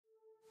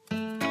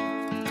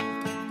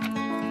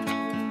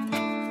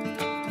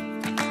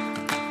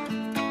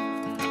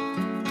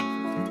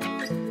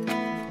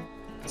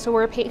So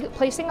we're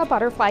placing a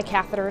butterfly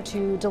catheter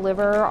to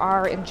deliver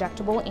our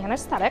injectable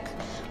anesthetic.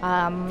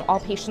 All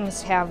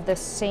patients have the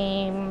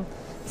same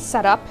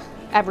setup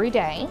every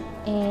day,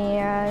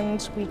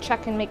 and we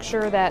check and make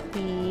sure that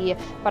the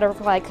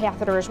butterfly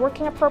catheter is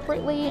working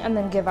appropriately and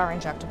then give our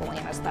injectable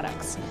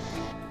anesthetics.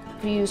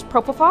 We use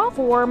propofol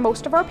for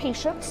most of our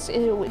patients.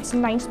 It's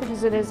nice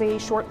because it is a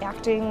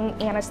short-acting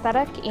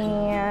anesthetic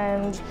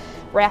and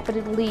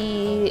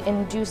rapidly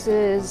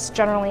induces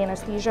general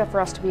anesthesia for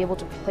us to be able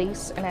to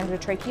place an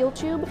endotracheal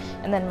tube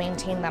and then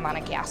maintain them on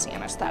a gas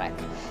anesthetic.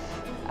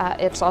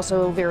 It's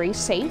also very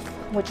safe,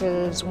 which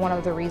is one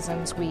of the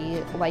reasons we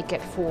like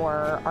it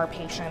for our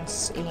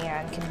patients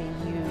and can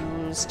be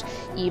used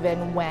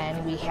even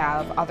when we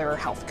have other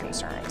health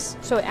concerns.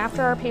 So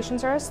after our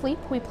patients are asleep,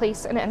 we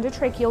place an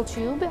endotracheal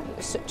tube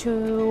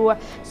to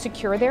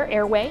secure their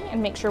airway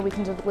and make sure we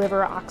can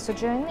deliver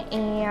oxygen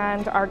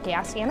and our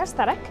gas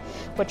anesthetic,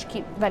 which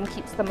then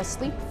keeps them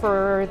asleep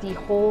for the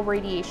whole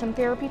radiation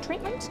therapy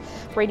treatment.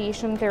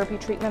 Radiation therapy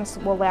treatments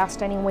will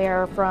last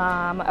anywhere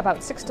from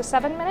about 6 to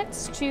 7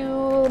 minutes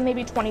to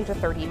maybe 20 to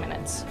 30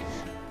 minutes.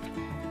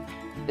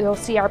 You'll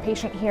see our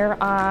patient here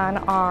on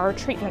our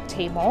treatment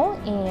table,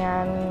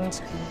 and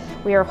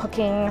we are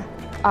hooking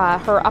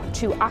her up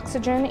to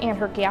oxygen and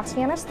her gas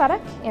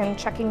anesthetic and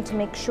checking to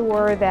make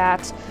sure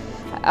that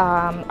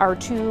our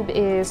tube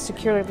is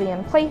securely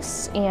in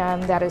place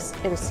and that it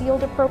is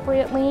sealed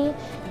appropriately.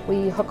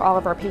 We hook all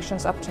of our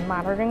patients up to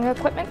monitoring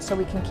equipment so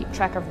we can keep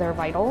track of their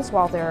vitals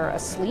while they're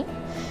asleep.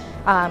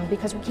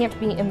 Because we can't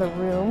be in the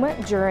room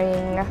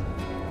during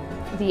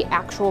the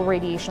actual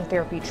radiation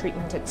therapy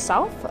treatment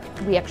itself,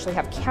 we actually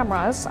have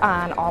cameras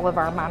on all of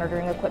our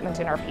monitoring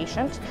equipment in our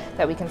patient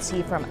that we can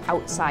see from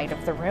outside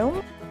of the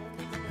room.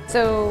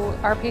 So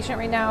our patient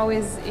right now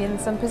is in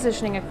some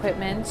positioning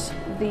equipment.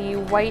 The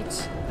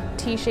white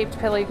T-shaped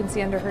pillow you can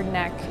see under her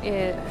neck,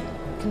 it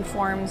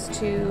conforms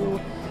to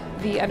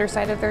the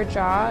underside of their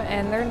jaw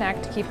and their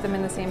neck to keep them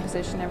in the same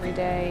position every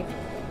day.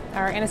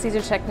 Our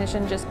anesthesia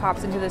technician just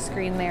pops into the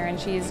screen there, and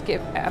she's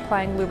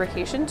applying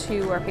lubrication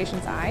to our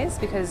patient's eyes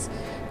because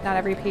not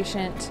every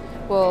patient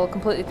will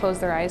completely close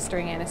their eyes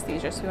during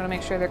anesthesia, so we want to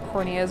make sure their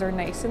corneas are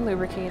nice and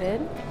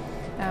lubricated.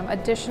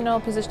 Additional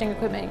positioning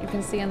equipment you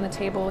can see on the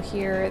table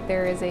here.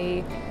 There is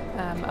a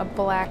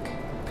black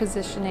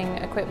positioning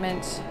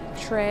equipment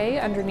tray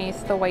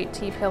underneath the white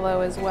T-pillow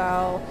as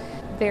well.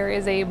 There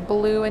is a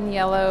blue and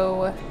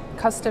yellow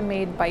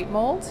custom-made bite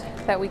mold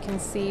that we can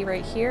see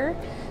right here.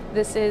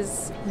 This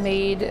is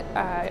made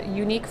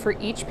unique for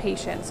each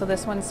patient. So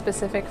this one's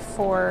specific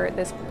for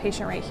this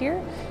patient right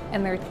here,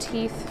 and their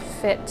teeth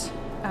fit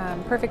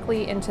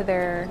perfectly into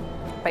their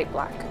bite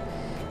block.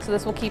 So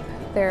this will keep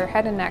their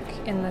head and neck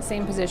in the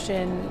same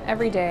position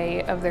every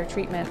day of their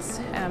treatments,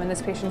 and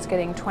this patient's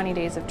getting 20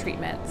 days of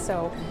treatment.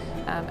 So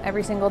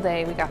every single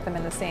day we got them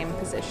in the same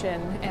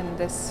position, and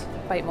this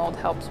bite mold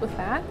helps with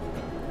that.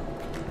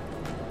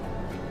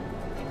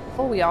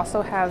 We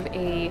also have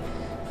a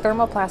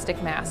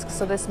thermoplastic mask.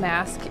 So this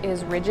mask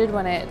is rigid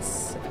when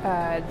it's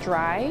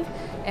dry,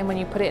 and when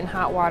you put it in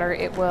hot water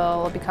it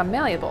will become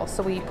malleable.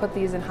 So we put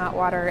these in hot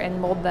water and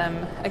mold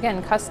them,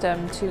 again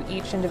custom to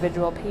each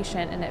individual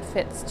patient, and it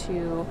fits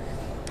to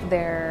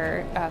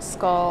their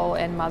skull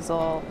and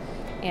muzzle,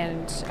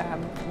 and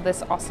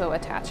this also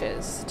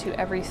attaches to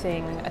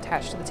everything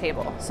attached to the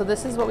table. So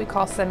this is what we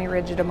call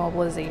semi-rigid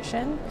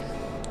immobilization,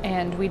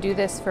 and we do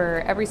this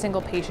for every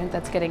single patient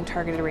that's getting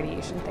targeted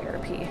radiation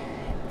therapy.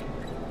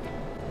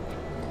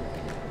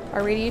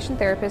 Our radiation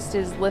therapist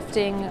is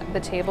lifting the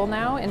table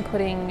now and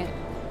putting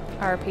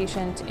our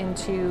patient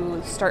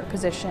into start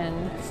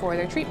position for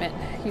their treatment.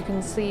 You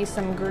can see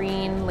some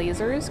green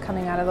lasers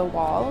coming out of the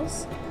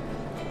walls,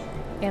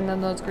 and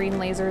then those green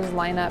lasers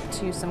line up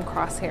to some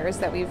crosshairs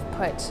that we've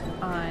put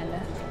on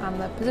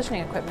the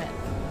positioning equipment.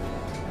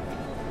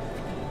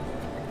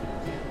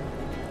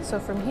 So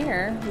from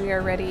here, we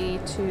are ready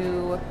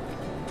to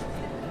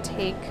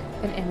take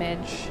an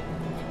image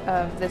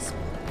of this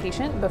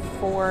patient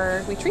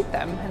before we treat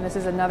them. And this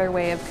is another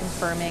way of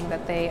confirming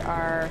that they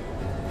are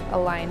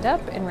aligned up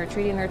and we're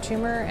treating their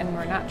tumor and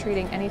we're not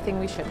treating anything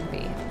we shouldn't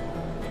be.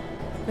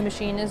 The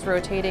machine is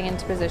rotating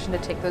into position to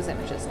take those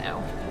images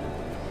now.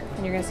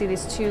 And you're going to see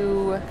these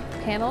two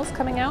panels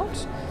coming out.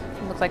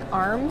 It looks like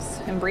arms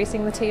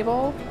embracing the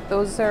table.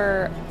 Those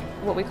are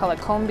what we call a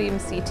cone beam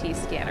CT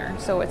scanner.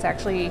 So it's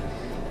actually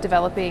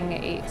developing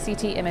a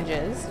CT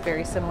images,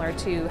 very similar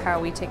to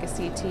how we take a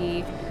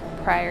CT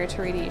prior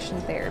to radiation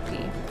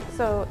therapy.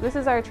 So this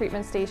is our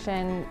treatment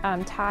station.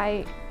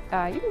 Ty,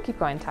 you can keep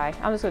going, Ty.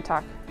 I'm just going to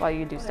talk while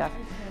you do stuff.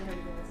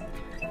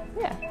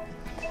 Yeah.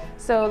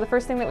 So the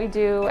first thing that we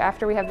do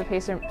after we have the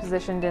patient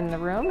positioned in the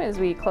room is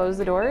we close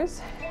the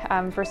doors.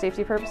 For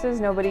safety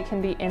purposes, nobody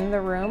can be in the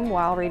room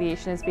while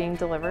radiation is being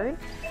delivered.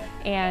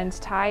 And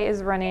Ty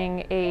is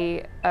running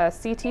a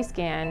CT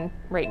scan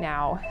right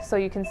now. So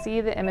you can see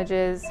the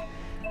images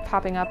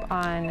popping up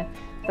on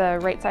the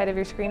right side of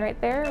your screen right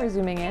there. We're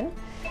zooming in.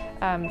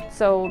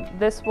 So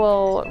this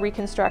will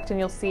reconstruct and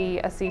you'll see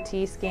a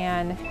CT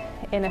scan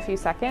in a few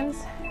seconds.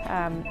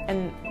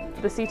 And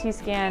the CT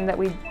scan that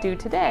we do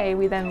today,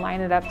 we then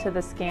line it up to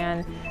the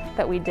scan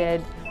that we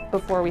did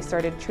before we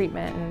started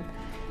treatment. And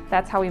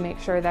that's how we make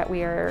sure that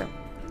we are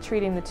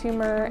treating the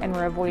tumor and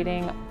we're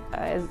avoiding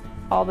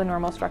all the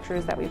normal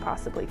structures that we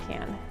possibly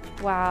can.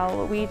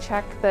 While we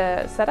check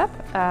the setup,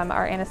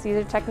 our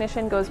anesthesia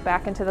technician goes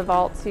back into the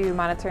vault to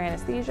monitor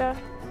anesthesia.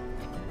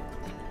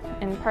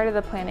 And part of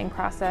the planning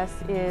process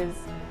is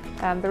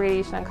the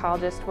radiation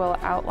oncologist will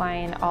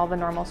outline all the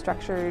normal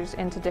structures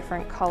into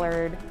different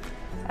colored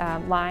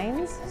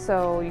lines.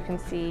 So you can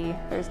see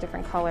there's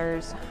different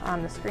colors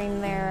on the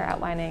screen there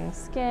outlining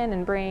skin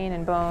and brain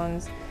and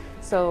bones.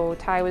 So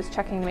Ty was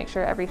checking to make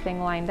sure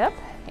everything lined up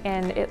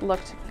and it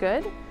looked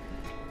good.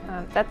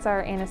 That's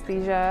our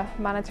anesthesia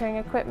monitoring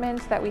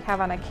equipment that we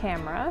have on a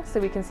camera, so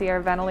we can see our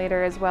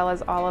ventilator as well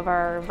as all of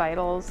our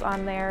vitals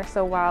on there.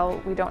 So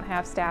while we don't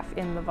have staff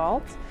in the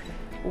vault,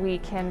 we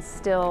can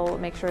still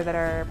make sure that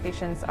our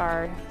patients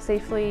are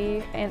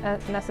safely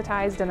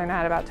anesthetized and they're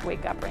not about to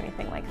wake up or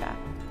anything like that.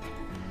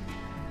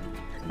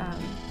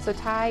 So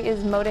Ty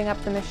is moding up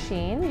the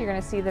machine. You're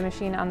going to see the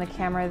machine on the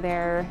camera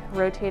there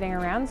rotating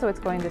around, so it's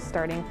going to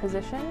starting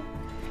position.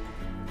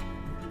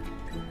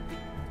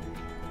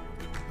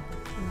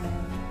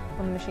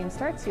 When the machine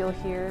starts, you'll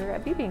hear a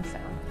beeping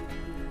sound.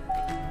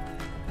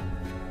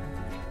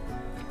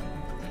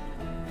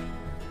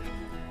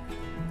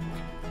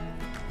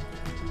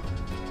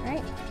 All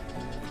right,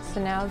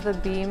 so now the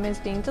beam is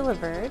being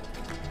delivered.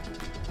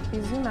 If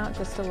you zoom out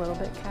just a little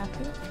bit,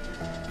 Kathy,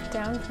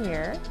 down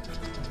here,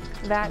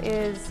 that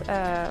is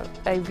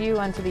a view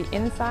onto the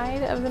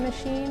inside of the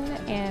machine,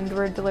 and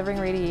we're delivering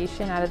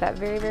radiation out of that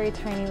very, very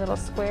tiny little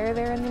square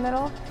there in the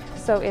middle.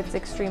 So it's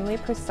extremely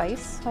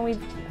precise when we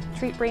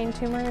treat brain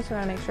tumors. We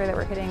want to make sure that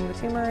we're hitting the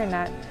tumor and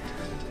not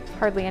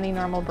hardly any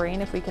normal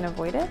brain if we can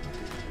avoid it.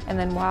 And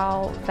then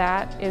while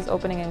that is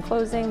opening and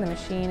closing, the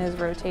machine is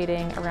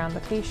rotating around the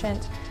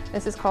patient.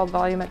 This is called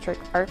Volumetric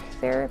Arc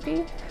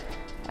Therapy,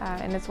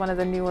 and it's one of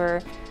the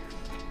newer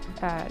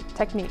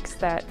techniques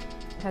that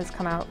has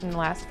come out in the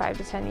last 5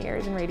 to 10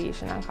 years in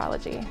radiation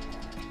oncology.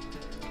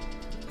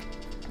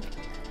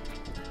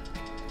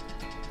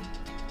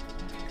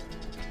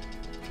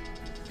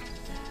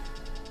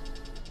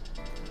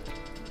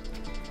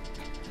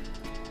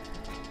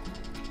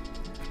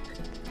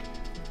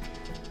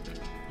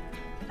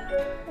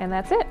 And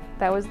that's it.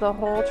 That was the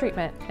whole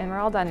treatment, and we're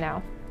all done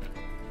now.